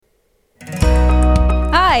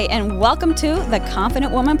Hi, and welcome to the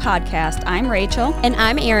Confident Woman Podcast. I'm Rachel. And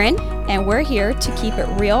I'm Erin. And we're here to keep it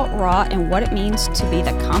real, raw, and what it means to be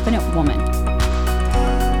the confident woman.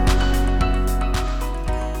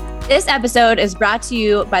 This episode is brought to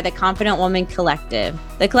you by the Confident Woman Collective.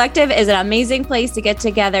 The Collective is an amazing place to get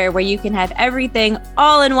together where you can have everything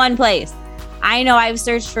all in one place. I know I've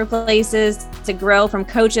searched for places to grow from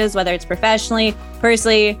coaches, whether it's professionally,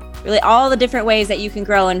 personally, really all the different ways that you can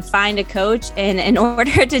grow and find a coach. And in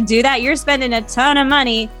order to do that, you're spending a ton of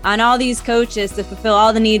money on all these coaches to fulfill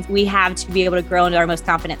all the needs we have to be able to grow into our most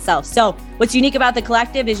confident self. So what's unique about the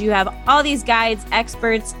Collective is you have all these guides,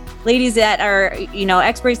 experts, ladies that are,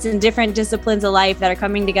 experts in different disciplines of life that are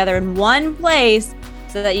coming together in one place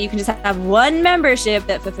so that you can just have one membership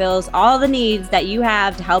that fulfills all the needs that you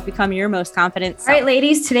have to help become your most confident self. All right,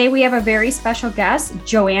 ladies, today we have a very special guest,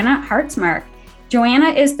 JoAnna Hartzmark.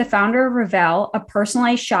 JoAnna is the founder of Revel, a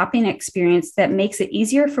personalized shopping experience that makes it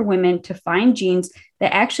easier for women to find jeans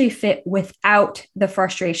that actually fit without the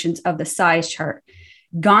frustrations of the size chart.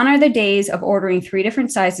 Gone are the days of ordering 3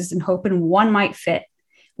 different sizes and hoping one might fit.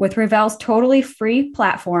 With Revel's totally free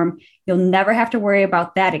platform, you'll never have to worry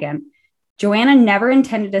about that again. JoAnna never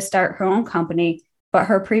intended to start her own company, but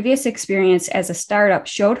her previous experience as a startup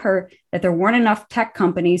showed her that there weren't enough tech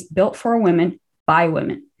companies built for women by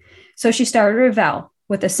women. So she started Revel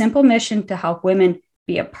with a simple mission to help women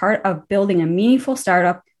be a part of building a meaningful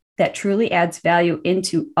startup that truly adds value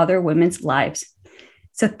into other women's lives.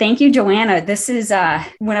 So thank you, JoAnna. This is,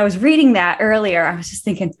 when I was reading that earlier, I was just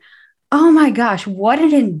thinking, oh my gosh, what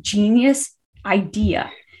an ingenious idea.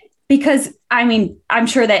 Because I'm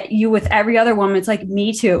sure that you with every other woman, it's like,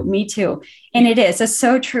 me too. And it is. It's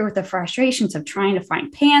so true with the frustrations of trying to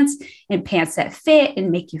find pants that fit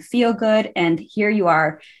and make you feel good. And here you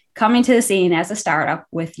are coming to the scene as a startup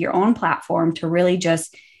with your own platform to really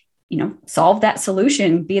just, solve that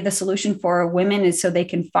solution, be the solution for women is so they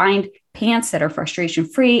can find pants that are frustration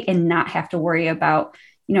free and not have to worry about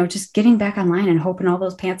just getting back online and hoping all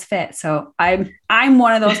those pants fit. So I'm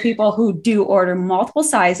one of those people who do order multiple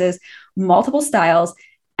sizes, multiple styles,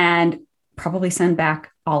 and probably send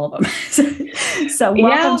back all of them. So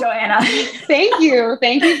welcome, JoAnna. Thank you.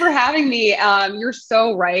 Thank you for having me. You're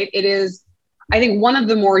so right. It is, I think, one of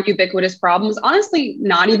the more ubiquitous problems, honestly,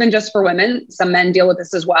 not even just for women. Some men deal with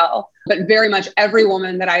this as well, but very much every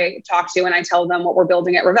woman that I talk to and I tell them what we're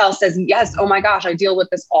building at Revel says, yes, oh my gosh, I deal with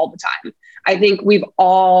this all the time. I think we've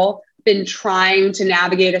all been trying to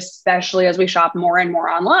navigate, especially as we shop more and more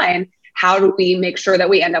online. How do we make sure that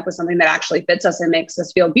we end up with something that actually fits us and makes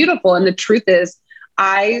us feel beautiful? And the truth is,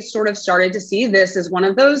 I sort of started to see this as one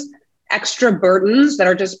of those extra burdens that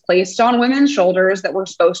are just placed on women's shoulders that we're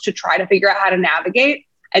supposed to try to figure out how to navigate.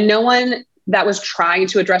 And no one that was trying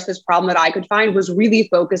to address this problem that I could find was really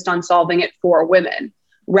focused on solving it for women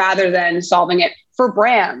rather than solving it for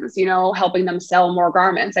brands, helping them sell more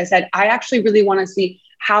garments. I said, I actually really want to see,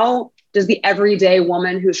 how does the everyday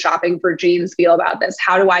woman who's shopping for jeans feel about this?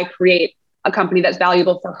 How do I create a company that's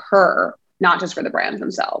valuable for her, not just for the brands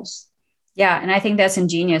themselves? Yeah. And I think that's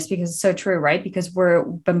ingenious because it's so true, right? Because we're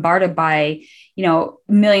bombarded by,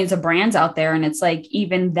 millions of brands out there. And it's like,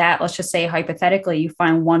 even that, let's just say hypothetically, you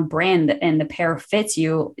find one brand and the pair fits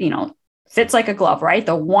you, fits like a glove, right?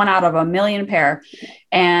 The one out of a million pair,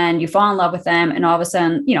 and you fall in love with them. And all of a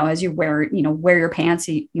sudden, as you wear your pants,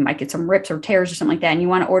 you might get some rips or tears or something like that. And you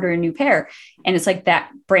want to order a new pair. And it's like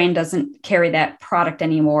that brand doesn't carry that product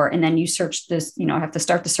anymore. And then you search this, have to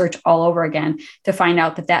start the search all over again to find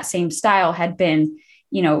out that same style had been,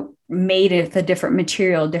 made with a different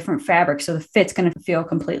material, different fabric. So the fit's going to feel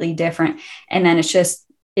completely different. And then it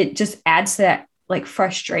just adds to that like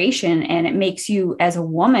frustration, and it makes you as a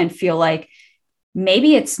woman feel like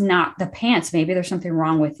maybe it's not the pants, maybe there's something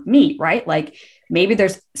wrong with me, right? Like maybe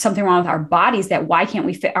there's something wrong with our bodies, that why can't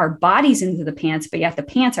we fit our bodies into the pants, but yet the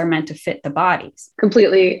pants are meant to fit the bodies.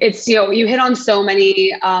 Completely. It's, you hit on so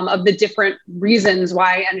many of the different reasons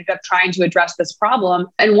why I ended up trying to address this problem.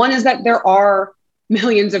 And one is that there are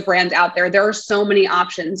millions of brands out there. There are so many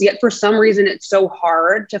options, yet for some reason, it's so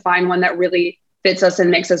hard to find one that really fits us and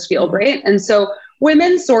makes us feel great. And so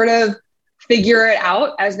women sort of figure it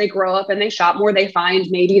out as they grow up and they shop more. They find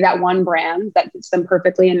maybe that one brand that fits them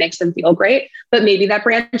perfectly and makes them feel great, but maybe that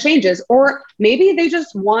brand changes, or maybe they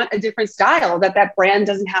just want a different style that brand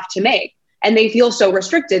doesn't have to make. And they feel so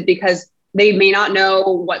restricted because they may not know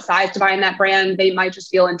what size to buy in that brand. They might just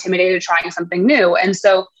feel intimidated trying something new. And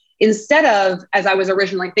so instead of, as I was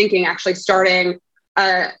originally thinking, actually starting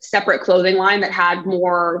a separate clothing line that had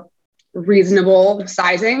more reasonable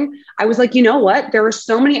sizing, I was like, you know what? There are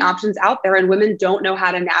so many options out there and women don't know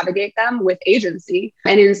how to navigate them with agency.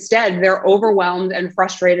 And instead, they're overwhelmed and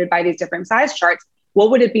frustrated by these different size charts.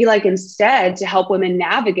 What would it be like instead to help women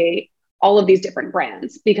navigate all of these different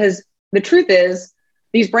brands? Because the truth is,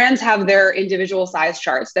 these brands have their individual size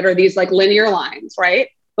charts that are these like linear lines, right?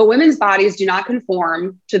 But women's bodies do not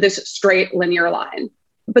conform to this straight linear line.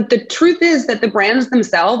 But the truth is that the brands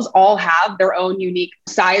themselves all have their own unique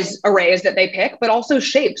size arrays that they pick, but also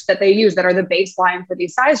shapes that they use that are the baseline for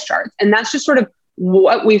these size charts. And that's just sort of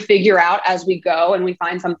what we figure out as we go and we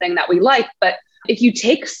find something that we like. But if you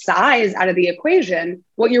take size out of the equation,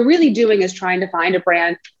 what you're really doing is trying to find a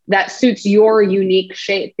brand that suits your unique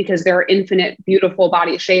shape, because there are infinite beautiful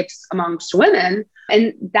body shapes amongst women.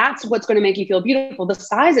 And that's what's going to make you feel beautiful. The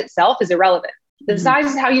size itself is irrelevant. The size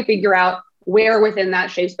is how you figure out where within that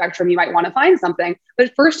shape spectrum you might want to find something.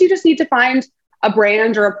 But first, you just need to find a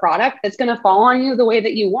brand or a product that's going to fall on you the way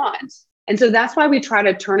that you want. And so that's why we try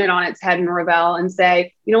to turn it on its head in Revel and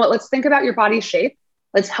say, you know what, let's think about your body shape.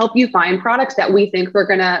 Let's help you find products that we think are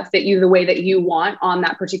going to fit you the way that you want on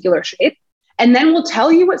that particular shape. And then we'll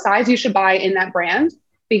tell you what size you should buy in that brand,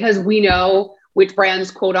 because we know which brands,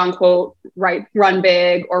 quote unquote, right, run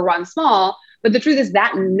big or run small. But the truth is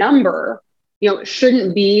that number,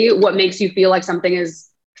 shouldn't be what makes you feel like something is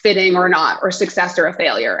fitting or not, or success or a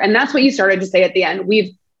failure. And that's what you started to say at the end.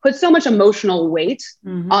 We've put so much emotional weight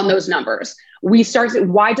on those numbers. We start to,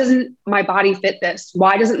 why doesn't my body fit this?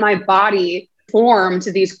 Why doesn't my body form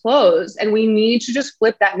to these clothes? And we need to just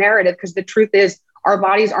flip that narrative, because the truth is our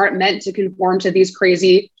bodies aren't meant to conform to these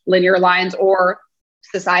crazy linear lines or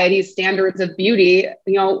society's standards of beauty.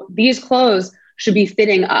 These clothes should be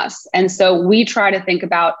fitting us. And so we try to think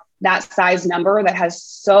about that size number that has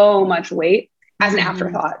so much weight as an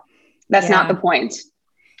afterthought. That's not the point.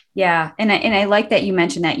 Yeah. And I like that you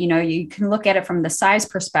mentioned that, you can look at it from the size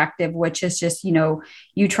perspective, which is just,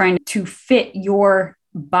 you trying to fit your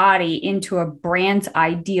body into a brand's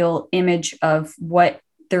ideal image of what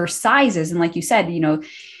their size is. And like you said,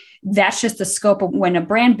 that's just the scope of when a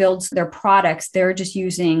brand builds their products, they're just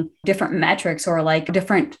using different metrics or like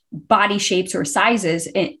different body shapes or sizes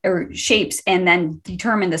or shapes, and then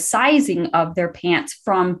determine the sizing of their pants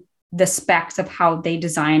from the specs of how they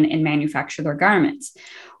design and manufacture their garments.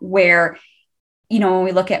 Where, when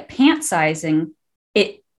we look at pant sizing,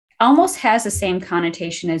 it almost has the same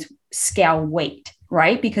connotation as scale weight,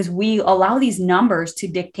 right? Because we allow these numbers to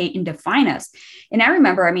dictate and define us. And I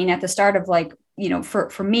remember, at the start of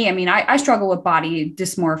for me, I struggle with body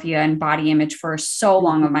dysmorphia and body image for so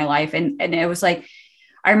long of my life. And it was like,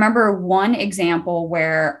 I remember one example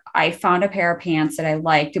where I found a pair of pants that I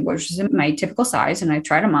liked, which was in my typical size, and I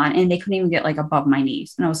tried them on and they couldn't even get like above my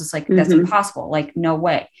knees. And I was just like, that's impossible. Like, no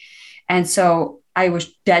way. And so I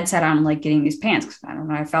was dead set on like getting these pants, because I don't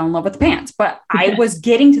know, I fell in love with the pants, but I was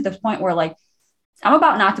getting to the point where like, I'm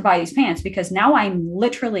about not to buy these pants, because now I'm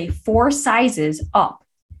literally 4 sizes up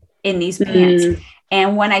in these pants.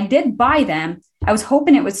 And when I did buy them, I was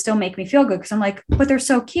hoping it would still make me feel good, because I'm like, but they're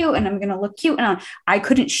so cute and I'm going to look cute. And I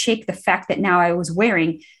couldn't shake the fact that now I was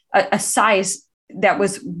wearing a size that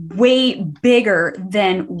was way bigger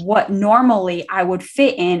than what normally I would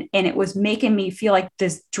fit in. And it was making me feel like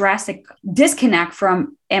this drastic disconnect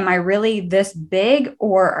from, am I really this big,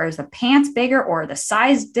 or is the pants bigger, or the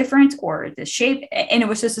size difference, or the shape? And it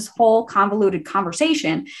was just this whole convoluted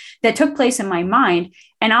conversation that took place in my mind.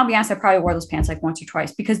 And I'll be honest, I probably wore those pants like once or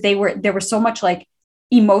twice, because there was so much like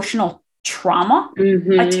emotional trauma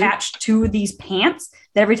attached to these pants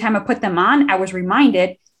that every time I put them on, I was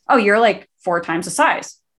reminded, oh, you're like 4 times the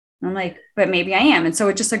size. And I'm like, but maybe I am. And so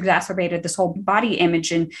it just exacerbated this whole body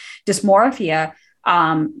image and dysmorphia.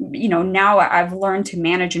 Now I've learned to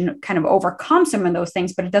manage and kind of overcome some of those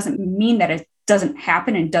things, but it doesn't mean that it doesn't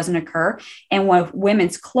happen and doesn't occur. And with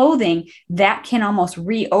women's clothing, that can almost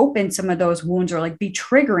reopen some of those wounds, or like be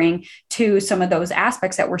triggering to some of those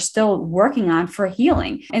aspects that we're still working on for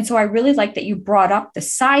healing. And so I really like that you brought up the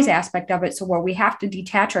size aspect of it. So where we have to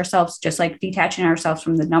detach ourselves, just like detaching ourselves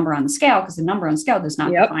from the number on the scale, because the number on the scale does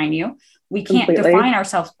not define you. We can't define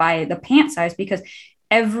ourselves by the pant size, because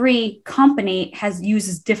every company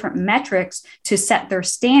uses different metrics to set their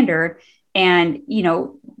standard. And,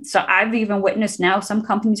 so I've even witnessed now some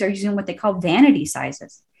companies are using what they call vanity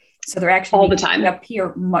sizes. So they're actually all the time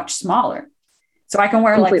appear much smaller. So I can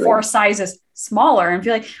wear like 4 sizes smaller and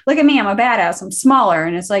feel like, look at me, I'm a badass, I'm smaller.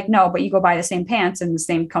 And it's like, no, but you go buy the same pants in the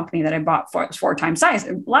same company that I bought for 4 times size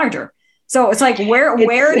larger. So it's like, where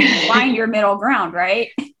do you find your middle ground, right?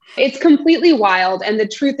 It's completely wild. And the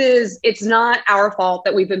truth is, it's not our fault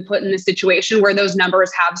that we've been put in this situation where those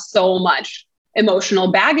numbers have so much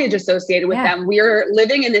emotional baggage associated with them. We're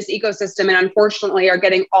living in this ecosystem and unfortunately are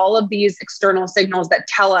getting all of these external signals that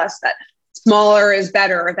tell us that smaller is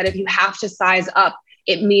better, that if you have to size up,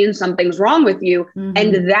 it means something's wrong with you.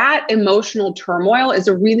 And that emotional turmoil is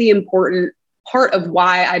a really important part of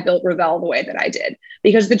why I built Revel the way that I did.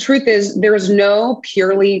 Because the truth is, there is no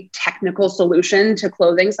purely technical solution to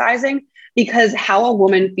clothing sizing, because how a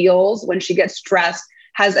woman feels when she gets stressed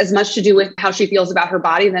has as much to do with how she feels about her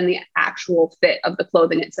body than the actual fit of the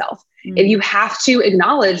clothing itself. And you have to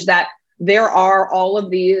acknowledge that there are all of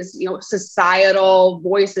these, societal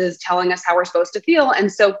voices telling us how we're supposed to feel.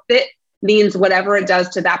 And so fit means whatever it does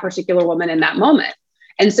to that particular woman in that moment.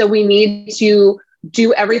 And so we need to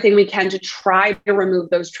do everything we can to try to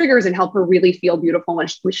remove those triggers and help her really feel beautiful when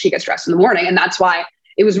she gets dressed in the morning. And that's why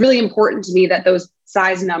it was really important to me that those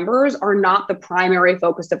size numbers are not the primary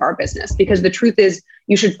focus of our business, because the truth is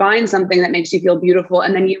you should find something that makes you feel beautiful.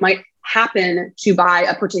 And then you might happen to buy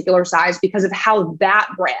a particular size because of how that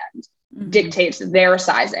brand dictates their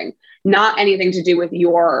sizing, not anything to do with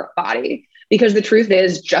your body. Because the truth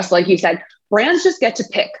is, just like you said, brands just get to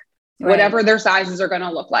pick whatever their sizes are going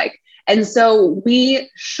to look like. And so we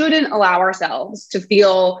shouldn't allow ourselves to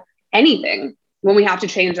feel anything when we have to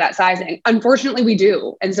change that sizing. Unfortunately, we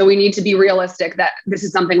do. And so we need to be realistic that this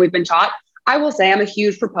is something we've been taught. I will say I'm a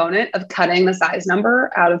huge proponent of cutting the size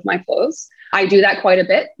number out of my clothes. I do that quite a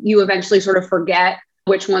bit. You eventually sort of forget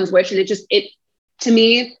which one's which. And to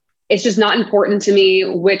me, it's just not important to me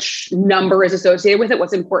which number is associated with it.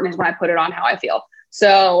 What's important is when I put it on, how I feel.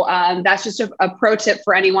 So that's just a pro tip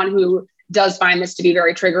for anyone who does find this to be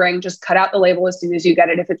very triggering. Just cut out the label as soon as you get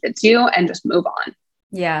it, if it fits you, and just move on.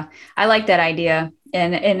 Yeah, I like that idea.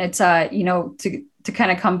 And it's, to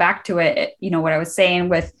kind of come back to it, what I was saying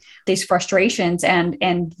with these frustrations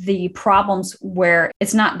and the problems where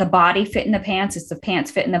it's not the body fit in the pants, it's the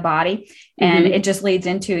pants fit in the body. And it just leads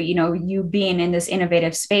into, you being in this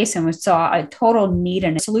innovative space, and we saw a total need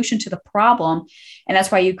and a solution to the problem. And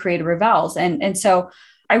that's why you created Revels. And so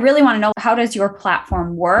I really want to know, how does your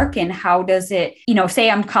platform work, and how does it, say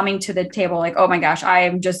I'm coming to the table like, oh my gosh, I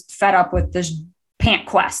am just fed up with this pant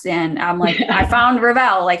quest. And I'm like, I found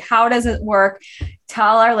Revel. Like, how does it work?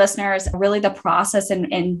 Tell our listeners really the process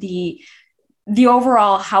and the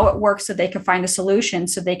overall how it works, so they can find a solution,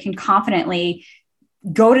 so they can confidently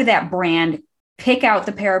go to that brand, pick out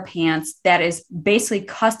the pair of pants that is basically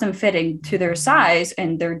custom fitting to their size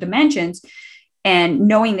and their dimensions, and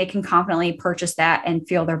knowing they can confidently purchase that and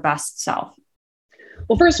feel their best self.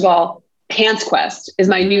 Well, first of all, Pants Quest is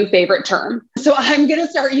my new favorite term. So I'm going to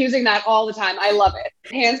start using that all the time. I love it.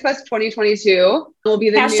 Pants Quest 2022 will be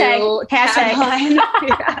the new tagline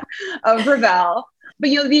of Revel. But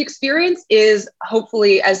the experience is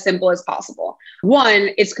hopefully as simple as possible.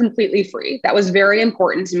 One, it's completely free. That was very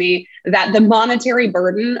important to me, that the monetary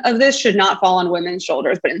burden of this should not fall on women's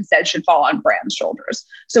shoulders, but instead should fall on brands' shoulders.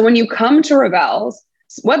 So when you come to Revel's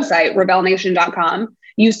website, revelnation.com,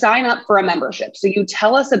 you sign up for a membership. So you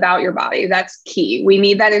tell us about your body. That's key. We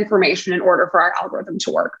need that information in order for our algorithm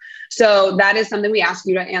to work. So that is something we ask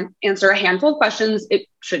you to answer a handful of questions. It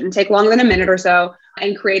shouldn't take longer than a minute or so,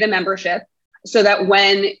 and create a membership so that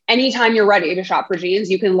anytime you're ready to shop for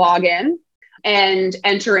jeans, you can log in and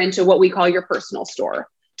enter into what we call your personal store.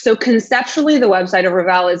 So conceptually, the website of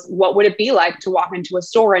Revel is, what would it be like to walk into a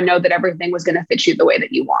store and know that everything was going to fit you the way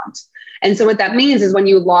that you want? And so what that means is when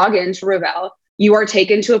you log into Revel, you are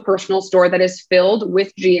taken to a personal store that is filled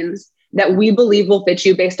with jeans that we believe will fit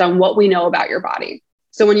you based on what we know about your body.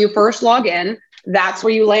 So when you first log in, that's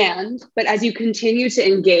where you land. But as you continue to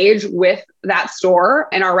engage with that store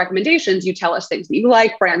and our recommendations, you tell us things that you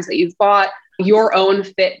like, brands that you've bought, your own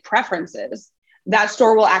fit preferences. That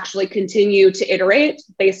store will actually continue to iterate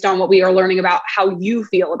based on what we are learning about how you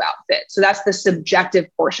feel about fit. So that's the subjective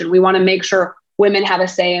portion. We want to make sure women have a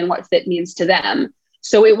say in what fit means to them.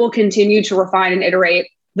 So it will continue to refine and iterate.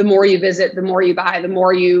 The more you visit, the more you buy, the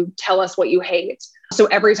more you tell us what you hate. So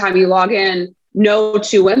every time you log in, no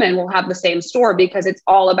two women will have the same store, because it's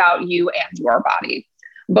all about you and your body.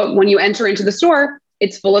 But when you enter into the store,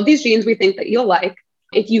 it's full of these jeans we think that you'll like.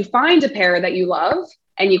 If you find a pair that you love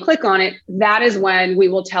and you click on it, that is when we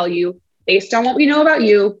will tell you, based on what we know about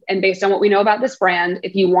you and based on what we know about this brand,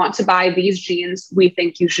 if you want to buy these jeans, we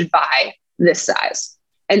think you should buy this size.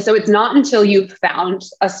 And so it's not until you've found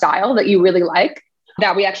a style that you really like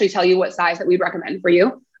that we actually tell you what size that we'd recommend for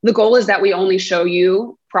you. The goal is that we only show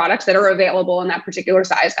you products that are available in that particular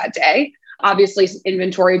size that day. Obviously,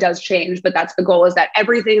 inventory does change, but that's the goal, is that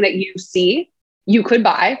everything that you see, you could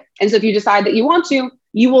buy. And so if you decide that you want to,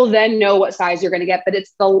 you will then know what size you're going to get. But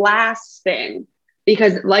it's the last thing,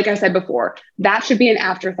 Because like I said before, that should be an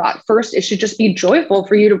afterthought. First, it should just be joyful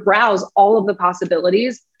for you to browse all of the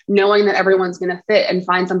possibilities, knowing that everyone's going to fit and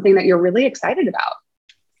find something that you're really excited about.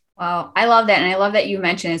 Wow. I love that. And I love that you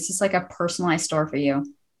mentioned it's just like a personalized store for you,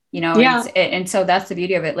 Yeah. and so that's the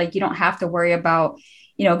beauty of it. Like, you don't have to worry about,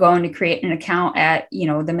 going to create an account at,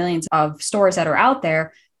 the millions of stores that are out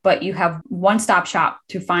there, but you have one-stop shop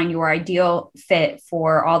to find your ideal fit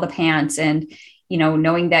for all the pants, and,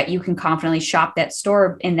 knowing that you can confidently shop that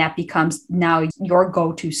store, and that becomes now your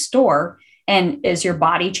go-to store. And as your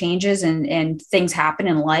body changes and things happen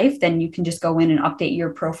in life, then you can just go in and update your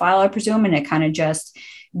profile, I presume. And it kind of just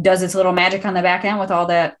does its little magic on the back end with all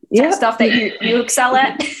that stuff that you excel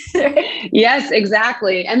at. Yes,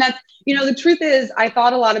 exactly. And that's, the truth is, I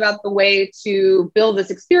thought a lot about the way to build this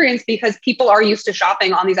experience because people are used to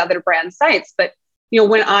shopping on these other brand sites. But,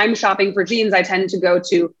 when I'm shopping for jeans, I tend to go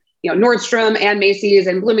to, Nordstrom and Macy's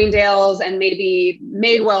and Bloomingdale's and maybe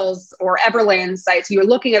Madewell's or Everlane's sites. You're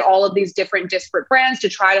looking at all of these different disparate brands to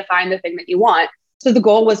try to find the thing that you want. So the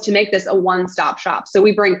goal was to make this a one-stop shop. So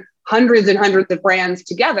we bring hundreds and hundreds of brands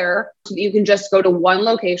together so that you can just go to one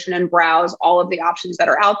location and browse all of the options that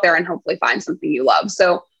are out there and hopefully find something you love.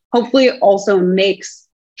 So hopefully it also makes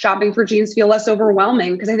shopping for jeans feel less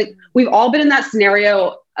overwhelming, because I think we've all been in that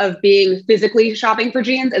scenario of being physically shopping for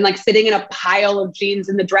jeans and like sitting in a pile of jeans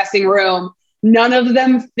in the dressing room. None of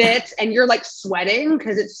them fit and you're like sweating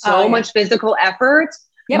because it's so much physical effort.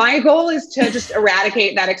 Yep. My goal is to just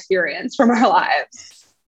eradicate that experience from our lives.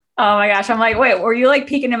 Oh my gosh. I'm like, wait, were you like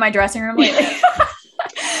peeking in my dressing room lately?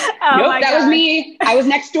 Nope, that was me. I was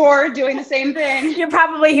next door doing the same thing. You're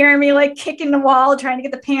probably hearing me like kicking the wall, trying to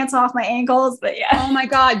get the pants off my ankles. But yeah. Oh my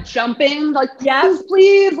God, jumping, like,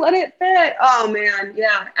 please let it fit. Oh man.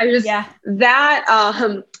 Yeah.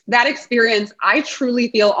 That experience, I truly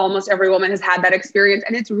feel almost every woman has had that experience.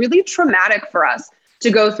 And it's really traumatic for us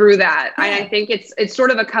to go through that. Yeah. I think it's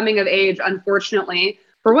sort of a coming of age, unfortunately,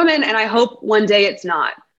 for women. And I hope one day it's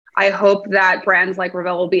not. I hope that brands like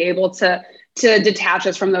Revell will be able to detach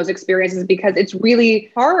us from those experiences, because it's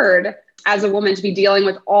really hard as a woman to be dealing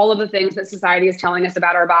with all of the things that society is telling us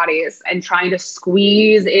about our bodies and trying to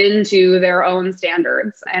squeeze into their own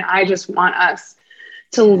standards. And I just want us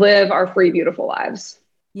to live our free, beautiful lives.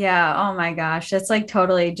 Yeah. Oh my gosh. That's like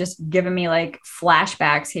totally just giving me like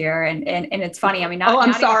flashbacks here. And it's funny. I mean,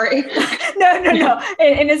 I'm sorry. No.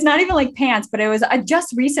 And it's not even like pants, but it was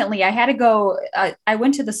just recently I had to go, I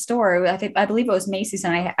went to the store. I believe it was Macy's,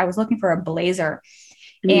 and I was looking for a blazer,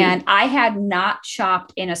 and I had not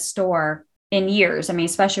shopped in a store in years. I mean,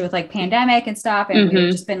 especially with like pandemic and stuff, and we've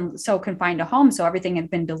just been so confined to home. So everything had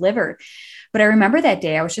been delivered. But I remember that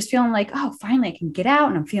day I was just feeling like, oh, finally I can get out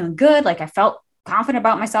and I'm feeling good. Like I felt confident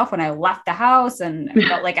about myself when I left the house, and I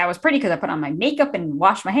felt like I was pretty because I put on my makeup and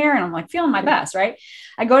washed my hair and I'm like feeling my best. Right.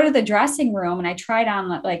 I go to the dressing room and I tried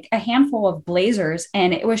on like a handful of blazers,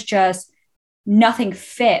 and it was just nothing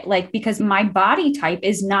fit, like, because my body type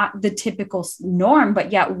is not the typical norm,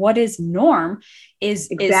 but yet what is norm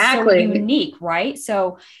is so unique. Right.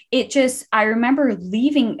 So I remember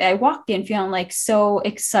leaving, I walked in feeling like so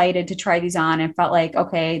excited to try these on, and felt like,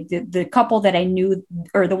 okay, the couple that I knew,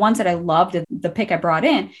 or the ones that I loved, the pick I brought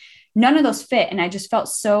in, none of those fit. And I just felt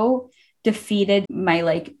so defeated. My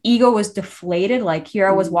like ego was deflated. Like here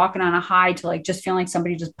I was walking on a high to like just feeling like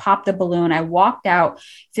somebody just popped the balloon. I walked out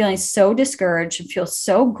feeling so discouraged and feel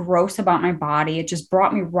so gross about my body. It just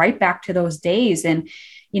brought me right back to those days. And,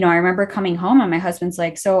 I remember coming home and my husband's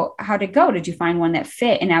like, so how'd it go? Did you find one that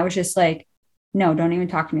fit? And I was just like, no, don't even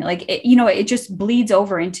talk to me. Like, it just bleeds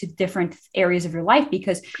over into different areas of your life,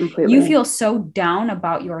 because you feel so down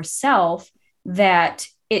about yourself that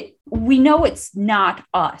we know it's not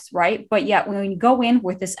us, right? But yet when you go in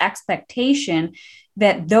with this expectation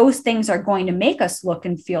that those things are going to make us look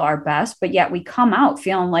and feel our best, but yet we come out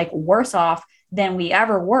feeling like worse off than we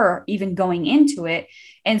ever were even going into it.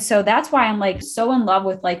 And so that's why I'm like so in love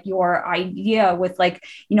with like your idea, with like,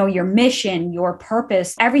 your mission, your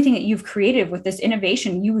purpose, everything that you've created with this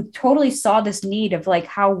innovation. You totally saw this need of like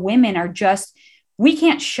how women are just, we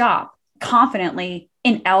can't shop confidently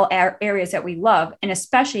in all areas that we love. And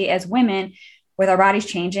especially as women, with our bodies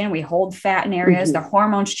changing, we hold fat in areas, the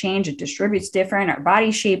hormones change, it distributes different, our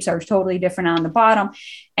body shapes are totally different on the bottom.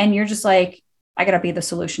 And you're just like, I got to be the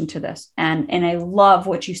solution to this. And I love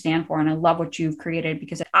what you stand for, and I love what you've created,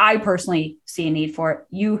 because I personally see a need for it.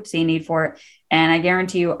 You see a need for it. And I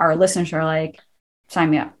guarantee you our listeners are like, sign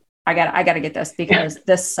me up. I got to get this, because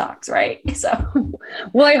this sucks. Right. So,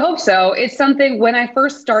 well, I hope so. It's something, when I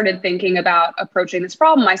first started thinking about approaching this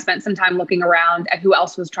problem, I spent some time looking around at who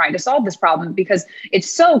else was trying to solve this problem, because it's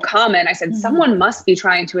so common. I said, someone must be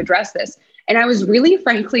trying to address this. And I was really,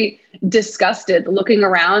 frankly, disgusted looking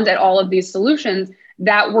around at all of these solutions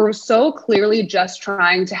that were so clearly just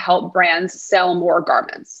trying to help brands sell more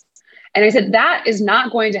garments. And I said, that is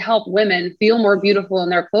not going to help women feel more beautiful in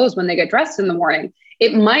their clothes when they get dressed in the morning.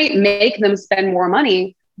 It might make them spend more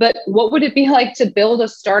money, but what would it be like to build a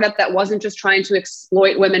startup that wasn't just trying to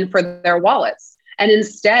exploit women for their wallets and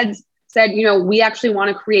instead said, we actually want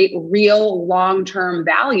to create real long-term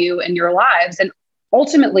value in your lives. And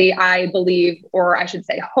ultimately, I believe, or I should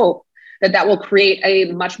say hope, that will create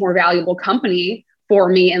a much more valuable company for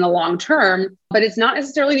me in the long term. But it's not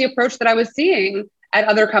necessarily the approach that I was seeing at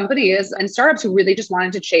other companies and startups who really just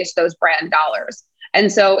wanted to chase those brand dollars.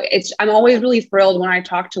 And so I'm always really thrilled when I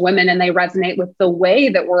talk to women and they resonate with the way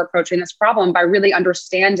that we're approaching this problem by really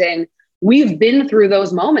understanding we've been through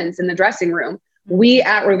those moments in the dressing room. We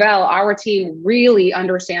at Revell, our team really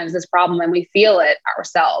understands this problem and we feel it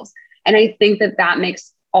ourselves. And I think that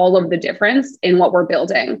makes all of the difference in what we're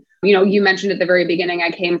building. You mentioned at the very beginning, I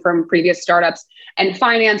came from previous startups and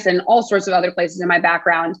finance and all sorts of other places in my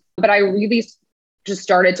background, but I really just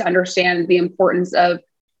started to understand the importance of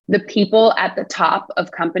the people at the top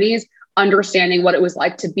of companies understanding what it was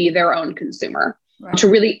like to be their own consumer, right, to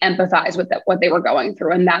really empathize with what they were going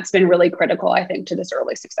through. And that's been really critical, I think, to this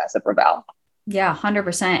early success of Revell. Yeah,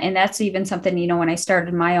 100%. And that's even something, when I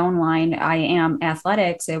started my own line, I am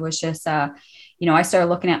athletics. It was just, I started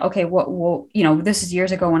looking at, okay, this is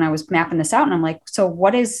years ago when I was mapping this out. And I'm like, so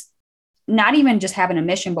what is not even just having a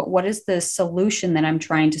mission, but what is the solution that I'm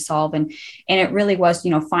trying to solve? And it really was,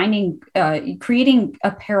 creating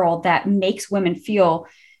apparel that makes women feel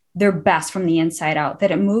their best from the inside out,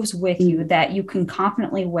 that it moves with you, that you can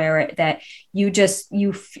confidently wear it, that you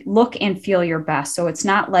look and feel your best. So it's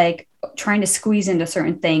not like trying to squeeze into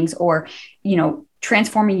certain things or,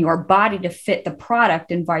 transforming your body to fit the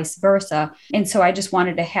product and vice versa. And so I just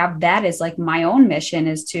wanted to have that as like my own mission,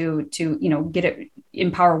 is to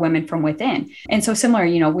empower women from within. And so similar,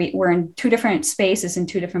 we're in two different spaces and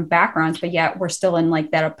two different backgrounds, but yet we're still in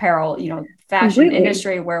like that apparel, fashion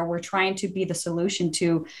industry where we're trying to be the solution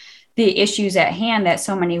to the issues at hand that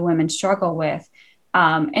so many women struggle with.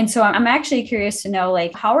 And so I'm actually curious to know,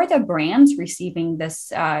 like, how are the brands receiving this,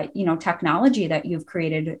 technology that you've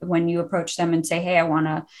created when you approach them and say, hey, I want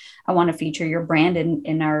to feature your brand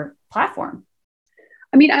in our platform?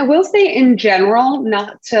 I mean, I will say in general,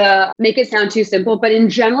 not to make it sound too simple, but in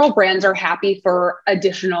general, brands are happy for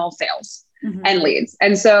additional sales and leads.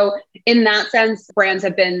 And so in that sense, brands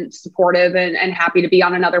have been supportive and happy to be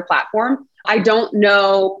on another platform. I don't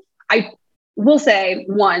know. I will say,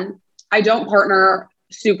 one, I don't partner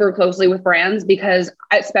super closely with brands because,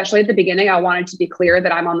 especially at the beginning, I wanted to be clear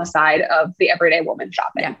that I'm on the side of the everyday woman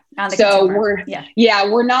shopping. Yeah, so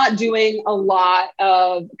we're not doing a lot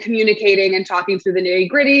of communicating and talking through the nitty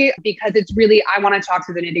gritty because it's really, I want to talk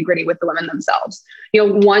through the nitty gritty with the women themselves.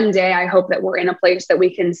 One day I hope that we're in a place that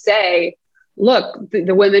we can say, look,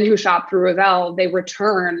 the women who shop through Revell, they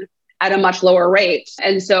return at a much lower rate.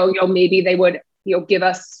 And so, maybe they would, give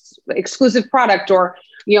us exclusive product or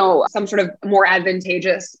some sort of more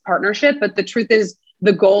advantageous partnership. But the truth is,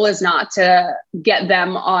 the goal is not to get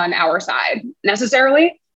them on our side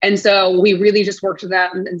necessarily. And so we really just work to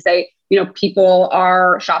them and say, people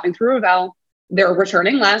are shopping through Revell, they're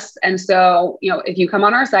returning less. And so, if you come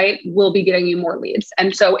on our site, we'll be getting you more leads.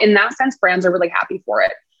 And so in that sense, brands are really happy for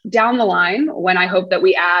it. Down the line, when I hope that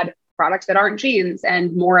we add products that aren't jeans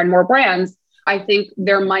and more brands, I think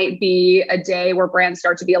there might be a day where brands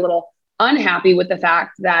start to be a little unhappy with the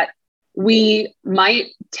fact that we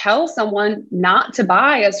might tell someone not to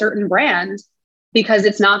buy a certain brand because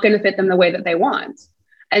it's not going to fit them the way that they want.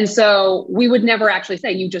 And so we would never actually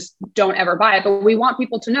say, you just don't ever buy it. But we want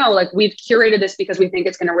people to know, like, we've curated this because we think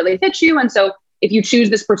it's going to really fit you. And so if you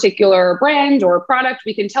choose this particular brand or product,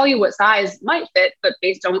 we can tell you what size might fit, but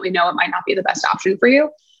based on what we know, it might not be the best option for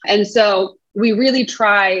you. And so we really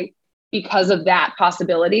try, because of that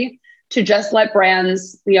possibility, to just let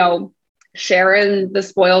brands, share in the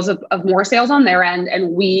spoils of more sales on their end.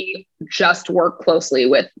 And we just work closely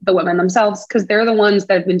with the women themselves because they're the ones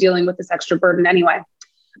that have been dealing with this extra burden anyway.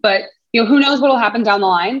 But, who knows what will happen down the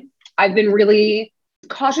line. I've been really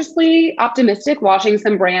cautiously optimistic watching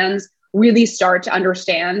some brands really start to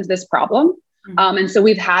understand this problem. And so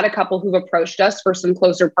we've had a couple who've approached us for some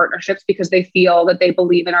closer partnerships because they feel that they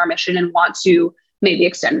believe in our mission and want to maybe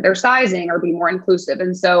extend their sizing or be more inclusive.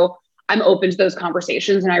 And so I'm open to those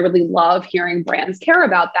conversations and I really love hearing brands care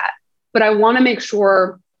about that. But I want to make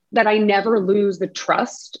sure that I never lose the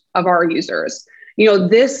trust of our users.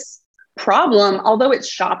 This problem, although it's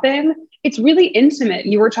shopping, it's really intimate.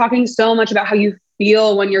 You were talking so much about how you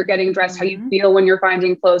feel when you're getting dressed, how you feel when you're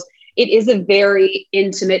finding clothes. It is a very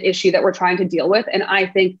intimate issue that we're trying to deal with. And I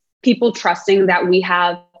think people trusting that we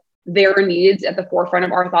have their needs at the forefront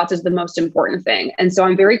of our thoughts is the most important thing. And so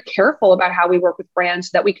I'm very careful about how we work with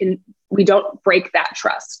brands so that we don't break that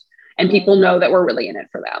trust and people know that we're really in it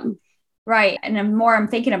for them. Right. And the more I'm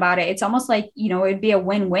thinking about it, it's almost like, it'd be a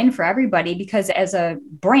win-win for everybody, because as a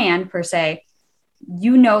brand per se,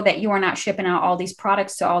 that you are not shipping out all these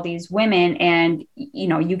products to all these women, and,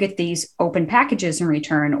 you get these open packages in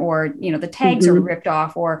return, or, the tags are ripped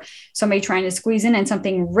off, or somebody trying to squeeze in and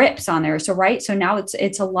something rips on there. So, right. So now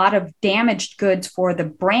it's a lot of damaged goods for the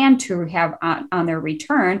brand to have on their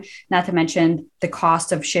return, not to mention the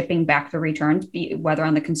cost of shipping back the returns, whether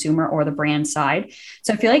on the consumer or the brand side.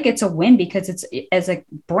 So I feel like it's a win, because it's, as a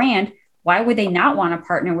brand, why would they not want to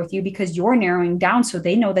partner with you? Because you're narrowing down so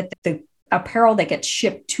they know that the apparel that gets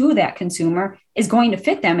shipped to that consumer is going to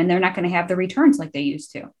fit them, and they're not going to have the returns like they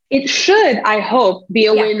used to. It should, I hope, be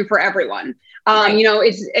a win for everyone. Right.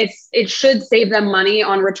 It should save them money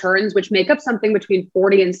on returns, which make up something between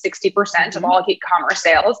 40 and 60% of all e-commerce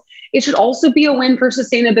sales. It should also be a win for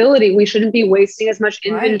sustainability. We shouldn't be wasting as much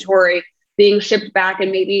inventory being shipped back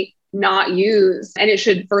and maybe not used. And it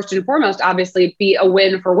should, first and foremost, obviously be a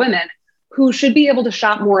win for women, who should be able to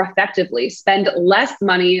shop more effectively, spend less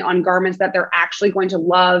money on garments that they're actually going to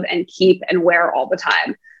love and keep and wear all the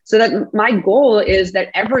time. So that my goal is that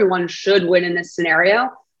everyone should win in this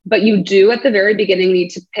scenario, but you do at the very beginning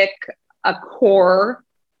need to pick a core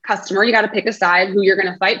customer. You got to pick a side who you're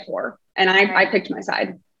going to fight for. And I picked my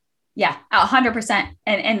side. Yeah, 100%.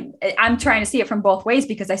 And I'm trying to see it from both ways,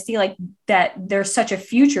 because I see like that there's such a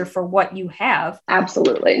future for what you have.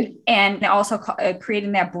 Absolutely. And also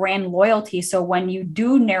creating that brand loyalty. So when you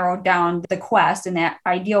do narrow down the quest and that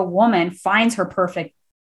ideal woman finds her perfect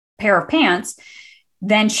pair of pants,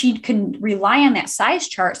 then she can rely on that size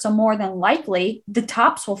chart. So more than likely the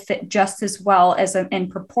tops will fit just as well as in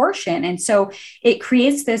proportion. And so it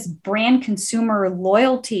creates this brand consumer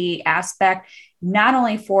loyalty aspect, not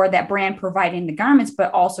only for that brand providing the garments,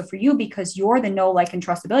 but also for you, because you're the know, like, and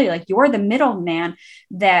trustability. Like, you're the middleman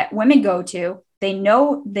that women go to. They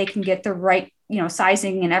know they can get the right,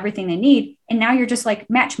 sizing and everything they need. And now you're just like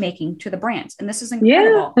matchmaking to the brands. And this is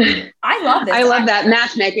incredible. Yeah. I love this. I love that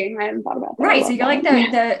matchmaking. I hadn't thought about that. Right. So you're like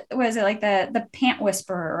the pant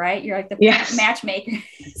whisperer, right? You're like the matchmaker.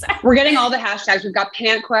 We're getting all the hashtags. We've got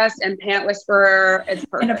Pant Quest and Pant Whisperer. It's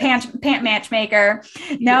perfect. And a pant matchmaker.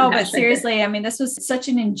 No, but seriously, I mean, this was such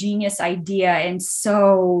an ingenious idea and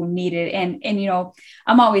so needed. And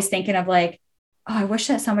I'm always thinking of like, oh, I wish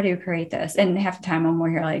that somebody would create this. And half the time I'm more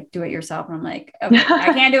here, like, do it yourself. And I'm like, okay,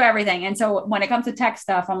 I can't do everything. And so when it comes to tech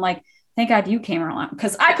stuff, I'm like, thank God you came around,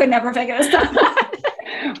 because I could never figure this stuff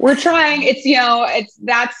out. We're trying.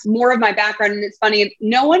 That's more of my background. And it's funny.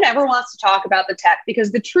 No one ever wants to talk about the tech,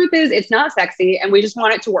 because the truth is it's not sexy and we just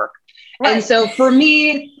want it to work. Right. And so for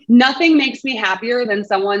me, nothing makes me happier than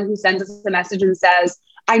someone who sends us a message and says,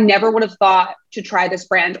 I never would have thought to try this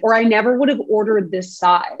brand, or I never would have ordered this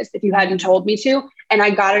size if you hadn't told me to. And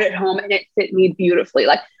I got it at home and it fit me beautifully.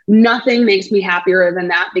 Like, nothing makes me happier than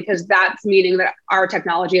that, because that's meaning that our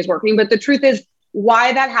technology is working. But the truth is,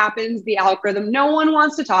 why that happens, the algorithm, no one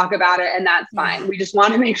wants to talk about it, and that's fine. We just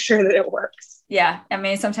want to make sure that it works. Yeah. I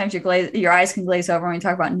mean, sometimes your eyes can glaze over when we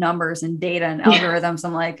talk about numbers and data and algorithms.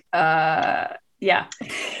 I'm like, yeah.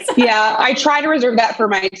 Yeah. I try to reserve that for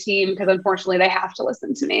my team, because unfortunately they have to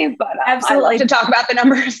listen to me, but absolutely. I love to talk about the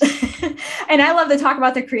numbers. And I love to talk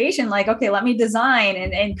about the creation. Like, okay, let me design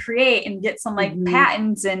and create and get some like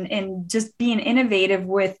patents and just being innovative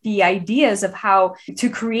with the ideas of how to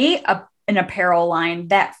create an apparel line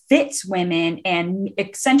that fits women and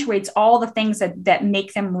accentuates all the things that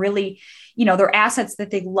make them really, their assets that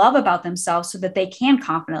they love about themselves, so that they can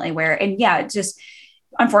confidently wear. And yeah, just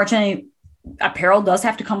unfortunately, apparel does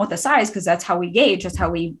have to come with a size, because that's how we gauge. That's how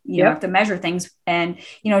we, have to measure things. And,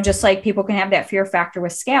 just like people can have that fear factor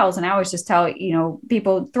with scales. And I always just tell,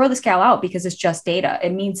 people, throw the scale out, because it's just data.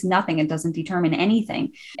 It means nothing. It doesn't determine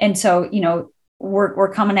anything. And so,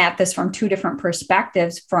 we're coming at this from two different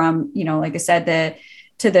perspectives, from, like I said,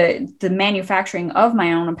 to the manufacturing of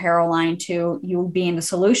my own apparel line, to you being the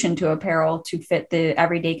solution to apparel to fit the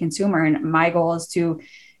everyday consumer. And my goal is to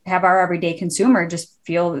have our everyday consumer just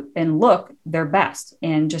feel and look their best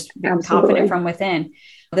and just be confident from within.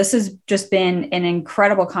 This has just been an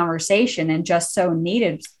incredible conversation and just so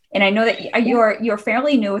needed. And I know that you're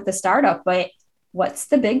fairly new with the startup, but what's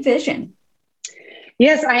the big vision?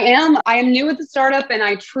 Yes, I am. I am new with the startup, and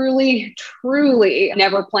I truly, truly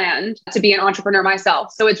never planned to be an entrepreneur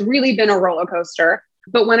myself. So it's really been a roller coaster.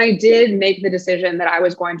 But when I did make the decision that I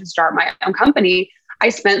was going to start my own company, I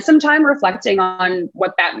spent some time reflecting on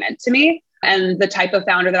what that meant to me and the type of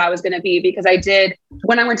founder that I was going to be. Because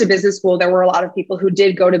when I went to business school, there were a lot of people who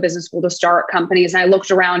did go to business school to start companies. And I looked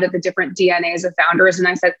around at the different DNAs of founders and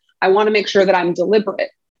I said, I want to make sure that I'm deliberate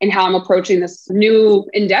in how I'm approaching this new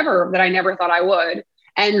endeavor that I never thought I would.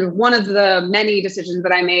 And one of the many decisions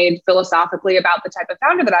that I made philosophically about the type of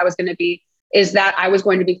founder that I was going to be is that I was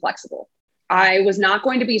going to be flexible. I was not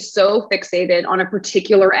going to be so fixated on a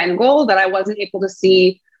particular end goal that I wasn't able to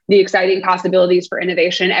see the exciting possibilities for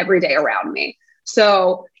innovation every day around me.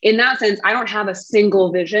 So in that sense, I don't have a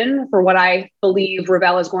single vision for what I believe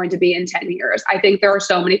Revell is going to be in 10 years. I think there are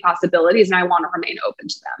so many possibilities and I want to remain open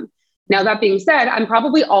to them. Now, that being said, I'm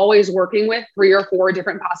probably always working with 3 or 4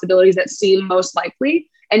 different possibilities that seem most likely.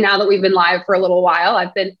 And now that we've been live for a little while,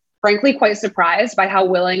 I've been frankly quite surprised by how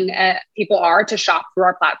willing people are to shop through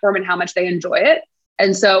our platform and how much they enjoy it.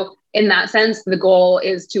 And so in that sense, the goal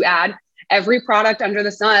is to add every product under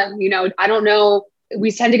the sun. I don't know,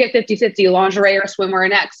 we tend to get 50-50 lingerie or swimwear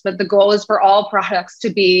next, but the goal is for all products to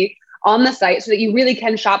be on the site so that you really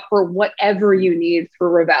can shop for whatever you need through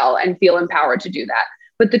Revell and feel empowered to do that.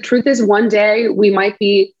 But the truth is, one day we might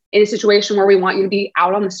be in a situation where we want you to be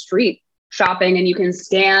out on the street shopping and you can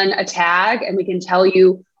scan a tag and we can tell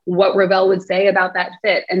you what Revell would say about that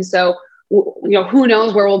fit. And so, who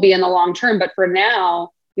knows where we'll be in the long term, but for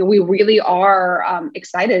now, we really are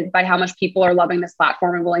excited by how much people are loving this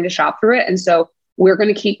platform and willing to shop through it. And so we're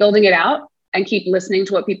going to keep building it out and keep listening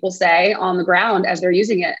to what people say on the ground as they're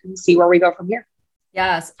using it and see where we go from here.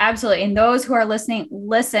 Yes, absolutely. And those who are listening,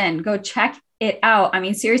 listen, go check it out. I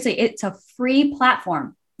mean, seriously, it's a free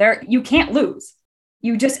platform. There, you can't lose.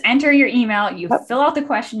 You just enter your email, you fill out the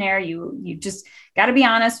questionnaire, you just got to be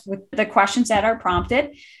honest with the questions that are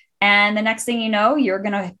prompted. And the next thing you know, you're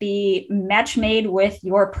going to be match made with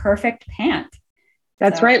your perfect pant.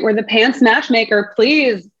 That's right. We're the pants matchmaker.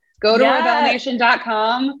 Please go to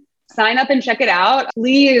revellnation.com, sign up and check it out.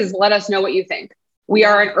 Please let us know what you think. We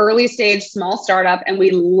are an early stage small startup and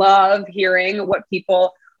we love hearing what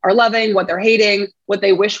people are loving, what they're hating, what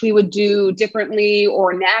they wish we would do differently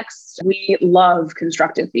or next. We love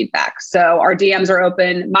constructive feedback. So our DMs are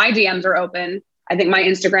open. My DMs are open. I think my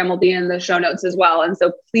Instagram will be in the show notes as well. And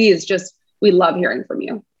so please we love hearing from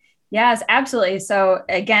you. Yes, absolutely. So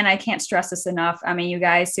again, I can't stress this enough. I mean, you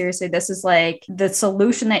guys, seriously, this is like the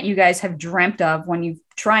solution that you guys have dreamt of when you're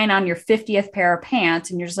trying on your 50th pair of pants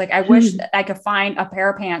and you're just like, I wish that I could find a pair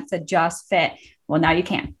of pants that just fit. Well, now you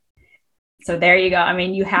can. So there you go. I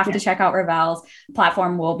mean, you have to check out Revell's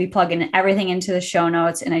platform. We'll be plugging everything into the show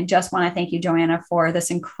notes. And I just want to thank you, JoAnna, for this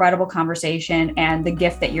incredible conversation and the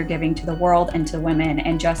gift that you're giving to the world and to women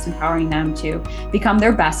and just empowering them to become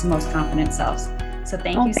their best and most confident selves. So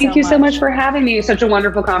thank you so much for having me. Such a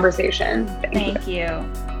wonderful conversation. Thank you.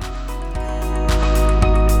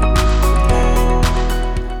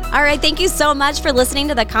 All right. Thank you so much for listening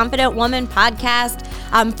to the Confident Woman podcast.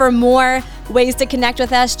 For more ways to connect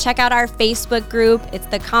with us, check out our Facebook group. It's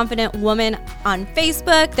the Confident Woman on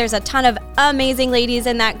Facebook. There's a ton of amazing ladies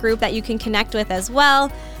in that group that you can connect with as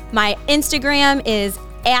well. My Instagram is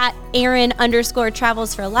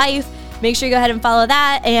 @Aaron_travels4life. Make sure you go ahead and follow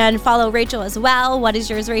that and follow Rachel as well. What is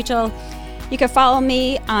yours, Rachel? You can follow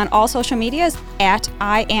me on all social medias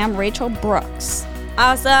 @IamRachelBrooks.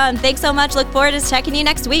 Awesome. Thanks so much. Look forward to checking you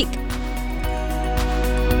next week.